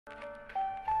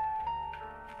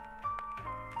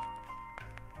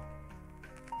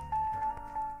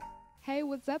Hey,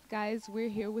 what's up, guys? We're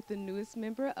here with the newest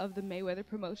member of the Mayweather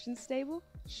Promotions stable,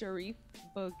 Sharif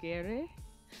Bogere.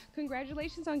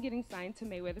 Congratulations on getting signed to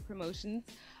Mayweather Promotions.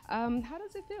 How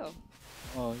does it feel?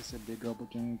 Oh, it's a big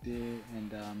opportunity,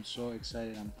 and I'm so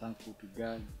excited. I'm thankful to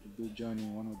God to be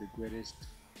joining one of the greatest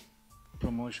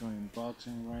promotion in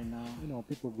boxing right now.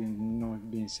 People been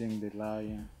been saying the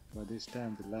lion, but this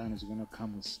time the lion is gonna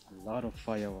come with a lot of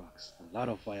fireworks, a lot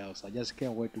of fireworks. I just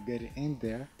can't wait to get it in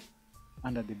there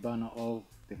under the banner of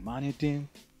the money team.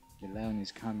 The lion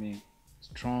is coming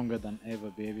stronger than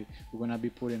ever, baby. We're gonna be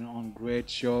putting on great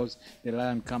shows. The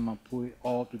lion come and put it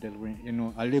all to the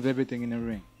ring. I leave everything in the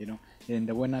ring.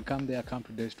 And when I come there, I come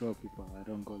to destroy people. I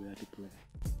don't go there to play.